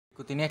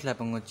Berikut ini adalah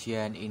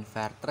pengujian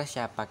inverter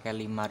saya pakai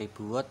 5000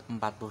 watt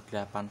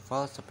 48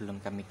 volt sebelum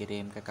kami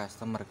kirim ke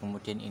customer.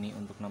 Kemudian ini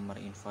untuk nomor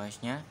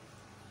invoice-nya.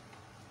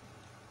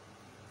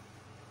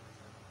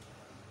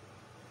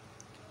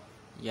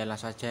 Ya,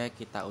 langsung saja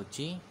kita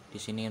uji. Di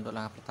sini untuk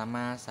langkah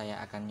pertama saya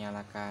akan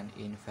nyalakan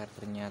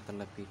inverternya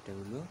terlebih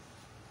dahulu.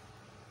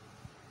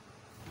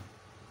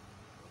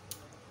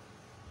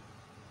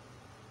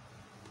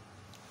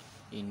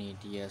 Ini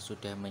dia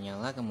sudah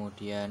menyala.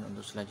 Kemudian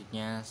untuk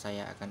selanjutnya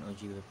saya akan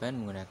uji beban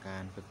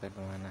menggunakan beban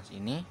pemanas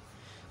ini.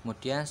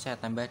 Kemudian saya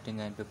tambah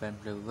dengan beban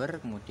blower,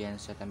 kemudian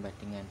saya tambah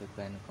dengan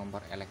beban kompor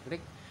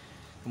elektrik,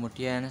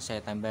 kemudian saya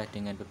tambah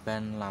dengan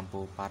beban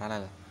lampu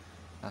paralel.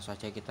 Langsung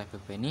saja kita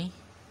bebani.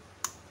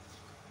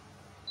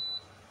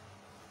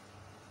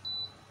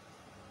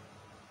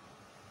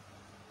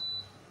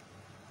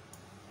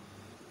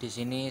 Di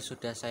sini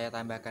sudah saya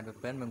tambahkan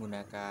beban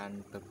menggunakan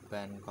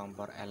beban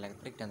kompor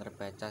elektrik dan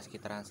terbaca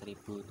sekitaran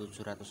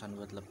 1700-an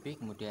watt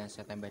lebih. Kemudian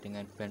saya tambah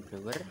dengan beban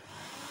blower.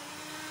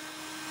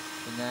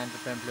 Dengan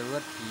beban blower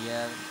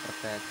dia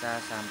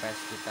terbaca sampai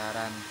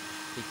sekitaran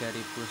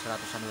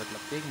 3100-an watt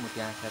lebih.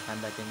 Kemudian saya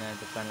tambah dengan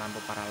beban lampu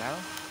paralel.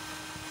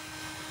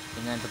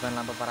 Dengan beban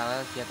lampu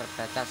paralel dia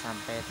terbaca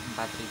sampai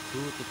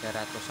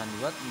 4300-an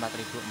watt,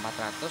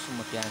 4400.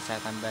 Kemudian saya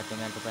tambah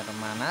dengan beban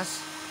pemanas.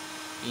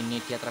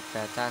 Ini dia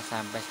terbaca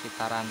sampai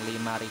sekitaran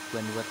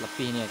 5000-an watt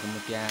lebih nih ya.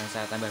 Kemudian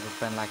saya tambah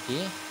beban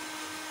lagi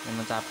yang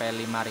mencapai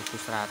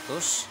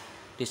 5100.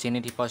 Di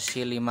sini di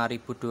posisi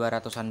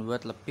 5200-an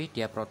watt lebih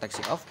dia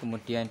proteksi off,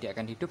 kemudian dia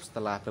akan hidup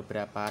setelah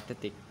beberapa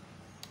detik.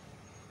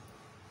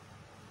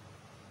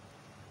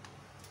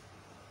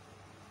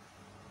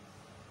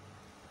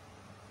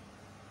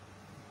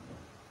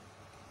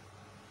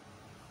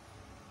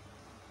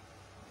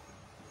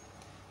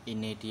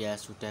 Ini dia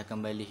sudah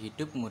kembali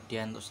hidup.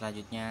 Kemudian untuk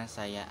selanjutnya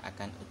saya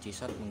akan uji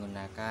short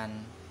menggunakan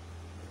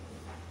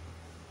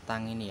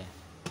tang ini ya.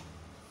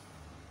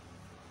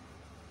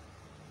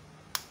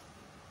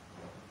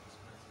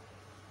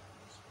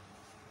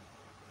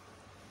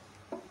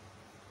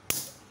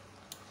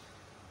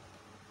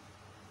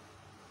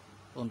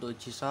 Untuk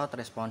uji short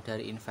respon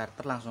dari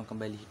inverter langsung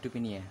kembali hidup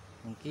ini ya.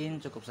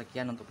 Mungkin cukup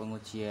sekian untuk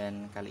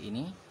pengujian kali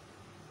ini.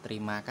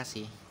 Terima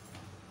kasih.